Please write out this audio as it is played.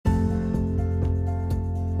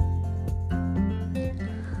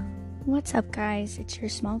What's up, guys? It's your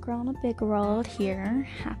small girl in a big world here.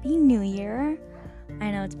 Happy New Year.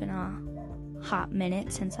 I know it's been a hot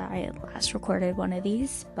minute since I last recorded one of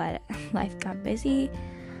these, but life got busy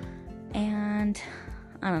and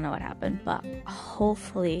I don't know what happened, but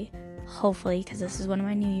hopefully, because this is one of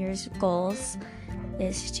my New Year's goals,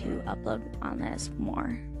 is to upload on this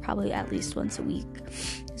more, probably at least once a week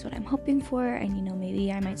is what I'm hoping for. And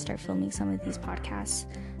maybe I might start filming some of these podcasts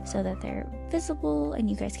so that they're visible and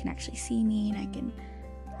you guys can actually see me, and I can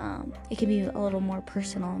it can be a little more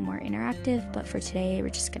personal and more interactive. But for today, we're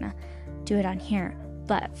just gonna do it on here.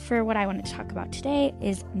 But for what I wanted to talk about today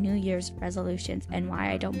is New Year's resolutions and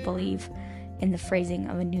why I don't believe in the phrasing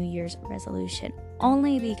of a New Year's resolution.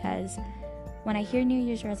 Only because when I hear New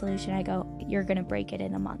Year's resolution, I go, you're gonna break it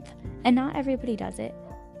in a month. And not everybody does it.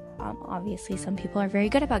 Obviously, some people are very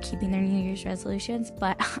good about keeping their New Year's resolutions,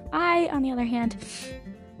 but I, on the other hand,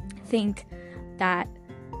 think that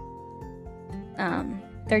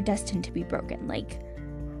they're destined to be broken. Like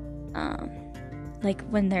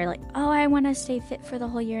when they're like, oh, I want to stay fit for the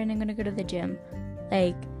whole year and I'm gonna go to the gym.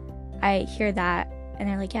 Like, I hear that and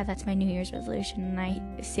they're like, yeah, that's my New Year's resolution, and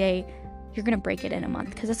I say, you're gonna break it in a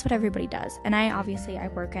month, because that's what everybody does. And I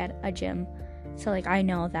work at a gym, so I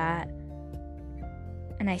know that,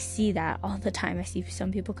 and I see that all the time. I see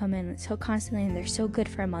some people come in so constantly and they're so good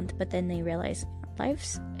for a month, but then they realize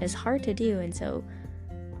life is hard to do, and so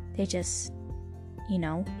they just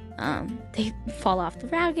they fall off the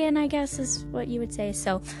wagon, I guess is what you would say.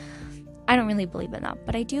 So I don't really believe in that,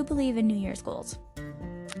 but I do believe in New Year's goals.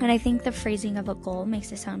 And I think the phrasing of a goal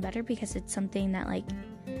makes it sound better, because it's something that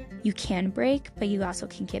you can break, but you also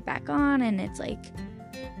can get back on, and it's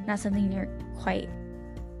not something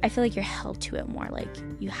I feel like you're held to it more,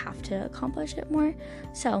 you have to accomplish it more.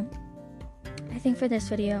 So I think for this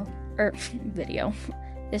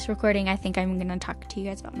this recording, I think I'm going to talk to you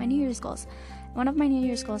guys about my New Year's goals. One of my New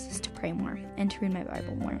Year's goals is to pray more and to read my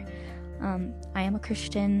Bible more. I am a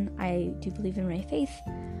Christian. I do believe in my faith.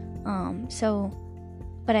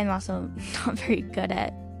 But I'm also not very good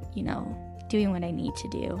at, doing what I need to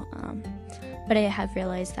do. But I have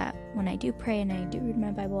realized that when I do pray and I do read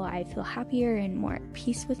my Bible, I feel happier and more at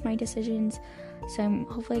peace with my decisions. So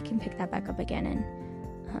hopefully I can pick that back up again,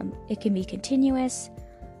 and it can be continuous.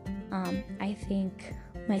 I think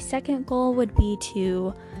my second goal would be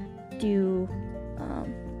to do,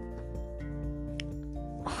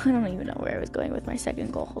 I don't even know where I was going with my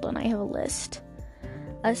second goal. Hold on, I have a list.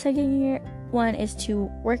 A second one is to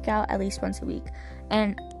work out at least once a week.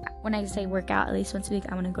 And when I say work out at least once a week,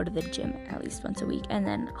 I want to go to the gym at least once a week. And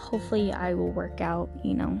then hopefully I will work out,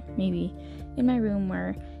 maybe in my room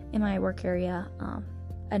or in my work area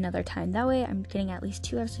another time. That way I'm getting at least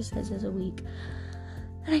 2 exercises a week.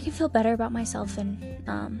 And I can feel better about myself and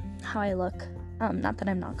how I look. Not that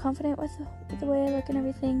I'm not confident with the way I look and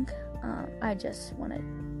everything. I just want to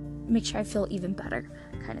make sure I feel even better,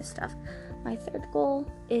 kind of stuff. My third goal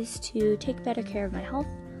is to take better care of my health.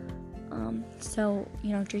 So,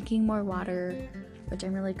 drinking more water, which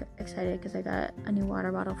I'm really excited because I got a new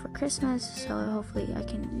water bottle for Christmas. So hopefully I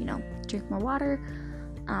can, drink more water.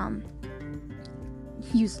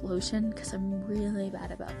 Use lotion, because I'm really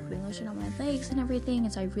bad about putting lotion on my legs and everything,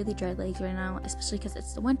 and so I have really dry legs right now, especially because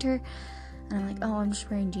it's the winter, and I'm like, oh, I'm just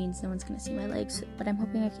wearing jeans, no one's gonna see my legs. But I'm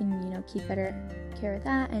hoping I can keep better care of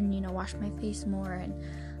that, and wash my face more. And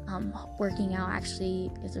working out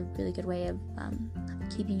actually is a really good way of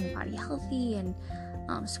keeping your body healthy, and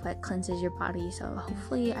sweat cleanses your body, so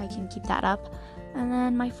hopefully I can keep that up. And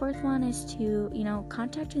then my fourth one is to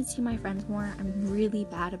contact and see my friends more. I'm really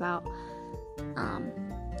bad about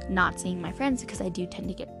not seeing my friends, because I do tend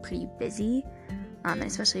to get pretty busy,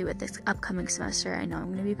 especially with this upcoming semester. I know I'm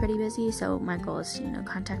going to be pretty busy, so my goal is to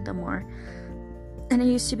contact them more. And I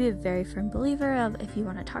used to be a very firm believer of, if you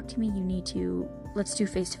want to talk to me, let's do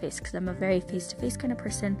face-to-face, because I'm a very face-to-face kind of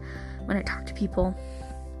person when I talk to people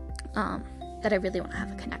that I really want to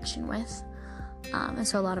have a connection with. And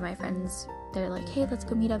so a lot of my friends, they're like, hey, let's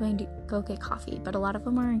go meet up and go get coffee. But a lot of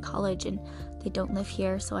them are in college and they don't live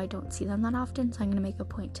here, so I don't see them that often. So I'm going to make a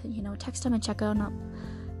point to, text them and check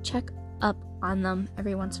up on them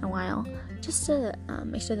every once in a while, just to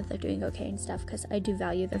make sure that they're doing okay and stuff, because I do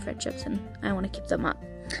value their friendships and I want to keep them up.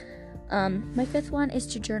 My fifth one is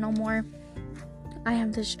to journal more. I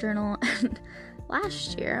have this journal, and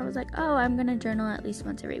last year I was like, oh, I'm going to journal at least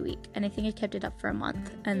once every week. And I think I kept it up for a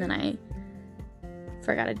month, and then I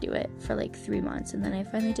forgot to do it for 3 months, and then I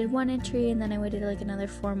finally did one entry, and then I waited another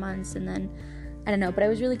 4 months, and then I don't know, but I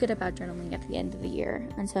was really good about journaling at the end of the year,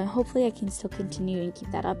 and so hopefully I can still continue and keep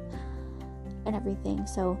that up. and everything.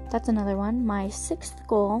 So that's another one. My 6th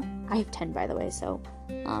goal, I have 10 by the way, so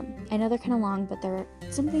I know they're kind of long, but there are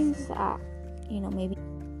some things that, maybe,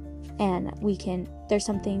 and there's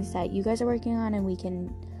some things that you guys are working on, and we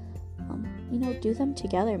can, do them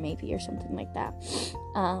together maybe, or something like that.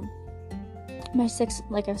 My 6th,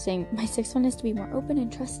 like I was saying, my 6th one is to be more open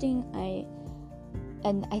and trusting.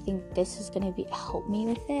 I think this is going to help me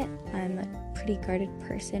with it. I'm a pretty guarded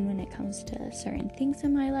person when it comes to certain things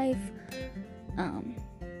in my life.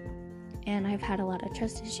 And I've had a lot of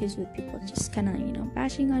trust issues with people just kind of,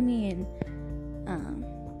 bashing on me, and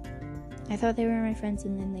I thought they were my friends,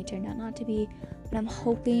 and then they turned out not to be. But I'm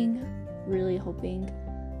really hoping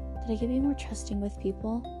that I can be more trusting with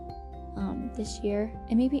people this year.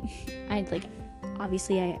 And maybe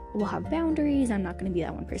obviously I will have boundaries. I'm not going to be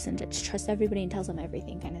that one person to trust everybody and tells them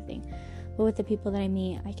everything kind of thing. But with the people that I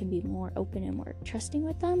meet, I can be more open and more trusting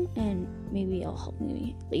with them, and maybe it'll help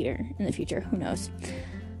me later in the future. Who knows?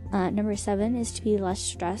 Number 7 is to be less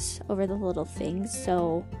stressed over the little things.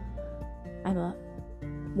 So I'm a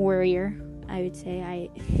worrier, I would say. I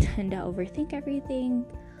tend to overthink everything.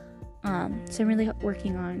 So I'm really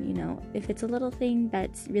working on, if it's a little thing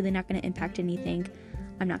that's really not going to impact anything,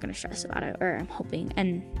 I'm not going to stress about it, or I'm hoping.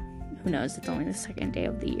 And who knows, it's only the 2nd day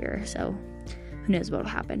of the year, so who knows what will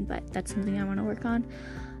happen, but that's something I want to work on.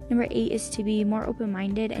 Number 8 is to be more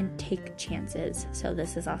open-minded and take chances. So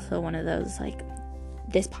this is also one of those,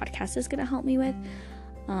 this podcast is going to help me with.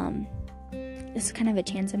 This is kind of a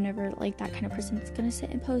chance. I'm never that kind of person that's going to sit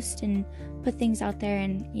and post and put things out there,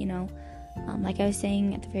 and like I was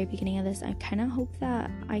saying at the very beginning of this, I kind of hope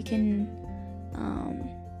that I can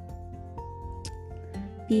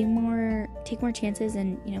take more chances,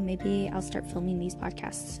 and maybe I'll start filming these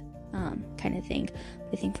podcasts kind of thing.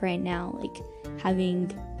 But I think for right now,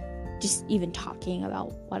 having just even talking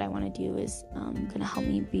about what I want to do is gonna help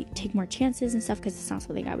me take more chances and stuff, because it's not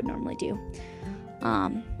something I would normally do.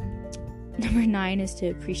 Number 9 is to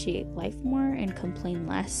appreciate life more and complain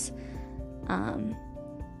less.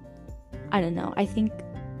 I don't know, I think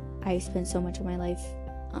I spent so much of my life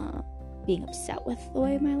being upset with the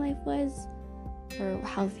way my life was, or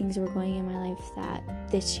how things were going in my life, that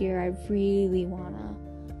this year I really want to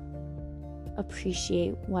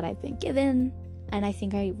appreciate what I've been given. And I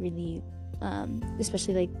think I really,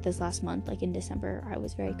 especially this last month, in December, I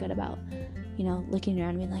was very good about, looking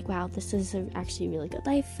around and being wow, this is actually a really good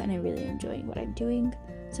life, and I'm really enjoying what I'm doing.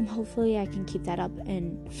 So hopefully I can keep that up,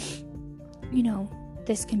 and,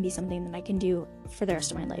 this can be something that I can do for the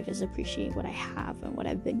rest of my life, is appreciate what I have and what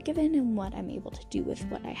I've been given and what I'm able to do with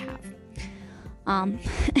what I have.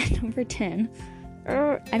 Number 10,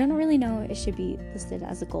 I don't really know if it should be listed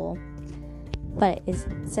as a goal, but it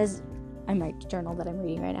says, in my journal that I'm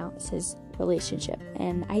reading right now, it says relationship,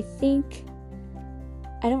 and I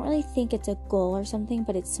don't really think it's a goal or something,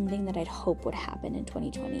 but it's something that I'd hope would happen in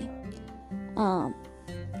 2020.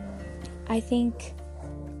 I think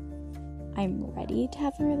I'm ready to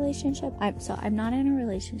have a relationship. I'm not in a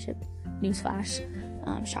relationship, newsflash,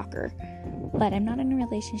 shocker, but I'm not in a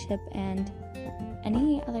relationship, and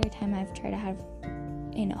any other time I've tried to have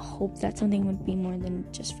hope that something would be more than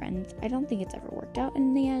just friends, I don't think it's ever worked out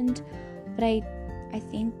in the end. But I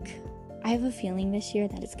think I have a feeling this year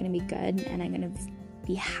that it's going to be good, and I'm going to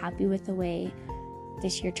be happy with the way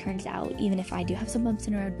this year turns out, even if I do have some bumps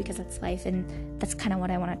in the road, because that's life. And that's kind of what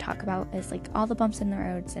I want to talk about, is all the bumps in the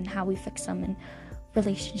roads and how we fix them, and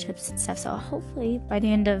relationships and stuff. So hopefully by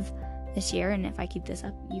the end of this year, and if I keep this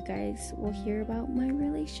up, you guys will hear about my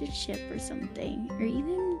relationship or something, or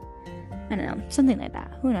even, I don't know, something like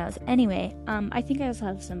that. Who knows? Anyway, I think I also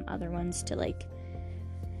have some other ones to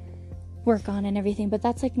work on and everything, but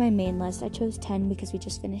that's my main list. I chose 10 because we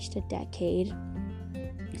just finished a decade,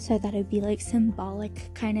 so I thought it'd be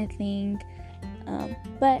symbolic kind of thing.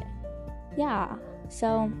 But yeah,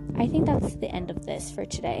 so I think that's the end of this for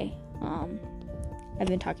today. I've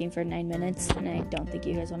been talking for 9 minutes, and I don't think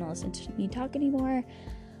you guys want to listen to me talk anymore.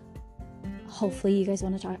 Hopefully you guys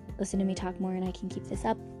want to listen to me talk more, and I can keep this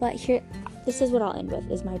up. But this is what I'll end with,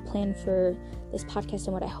 is my plan for this podcast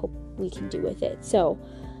and what I hope we can do with it. So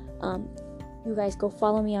you guys go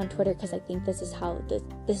follow me on Twitter, because I think this is how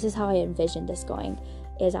I envision this going,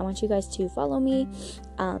 is I want you guys to follow me.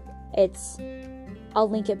 I'll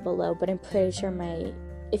link it below, but I'm pretty sure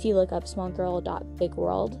if you look up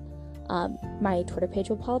smallgirl.bigworld, my Twitter page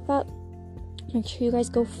will pop up. Make sure you guys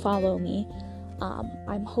go follow me.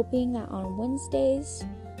 I'm hoping that on Wednesdays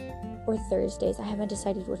or Thursdays, I haven't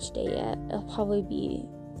decided which day yet, it'll probably be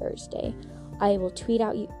Thursday, I will tweet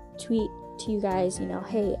to you guys,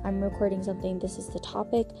 hey, I'm recording something, this is the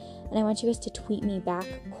topic, and I want you guys to tweet me back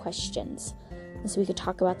questions. and so we could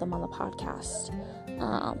talk about them on the podcast.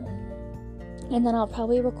 And then I'll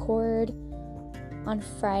probably record on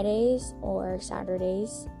Fridays or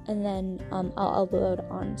Saturdays, and then I'll upload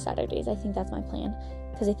on Saturdays. I think that's my plan,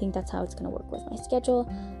 because I think that's how it's going to work with my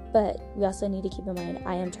schedule. But we also need to keep in mind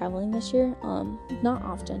I am traveling this year, not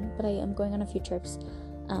often, but I am going on a few trips,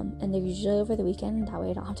 and they're usually over the weekend. That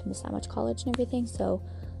way I don't have to miss that much college and everything, so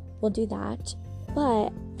we'll do that.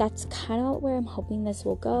 But that's kind of where I'm hoping this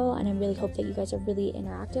will go, and I really hope that you guys are really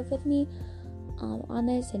interactive with me on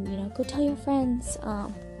this, and go tell your friends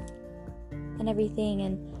and everything.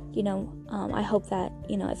 And I hope that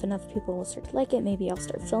if enough people will start to like it, maybe I'll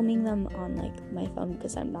start filming them on like my phone,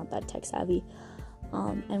 because I'm not that tech savvy,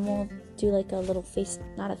 and we'll do like a little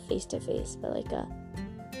not a face-to-face, but like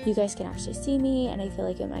you guys can actually see me, and I feel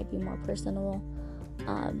like it might be more personal,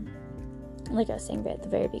 like I was saying at the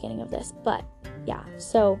very beginning of this. But yeah,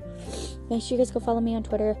 so make sure you guys go follow me on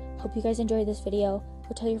Twitter. Hope you guys enjoyed this video.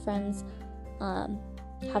 Go tell your friends,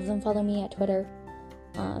 have them follow me at Twitter,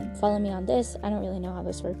 follow me on this. I don't really know how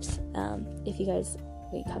this works. If you guys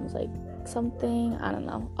becomes like something, I don't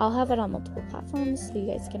know, I'll have it on multiple platforms so you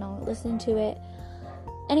guys can all listen to it.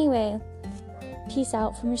 Anyway, peace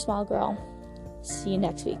out from your small girl. See you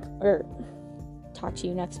next week, or talk to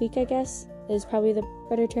you next week, I guess is probably the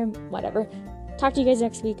better term. Whatever, talk to you guys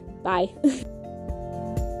next week. Bye.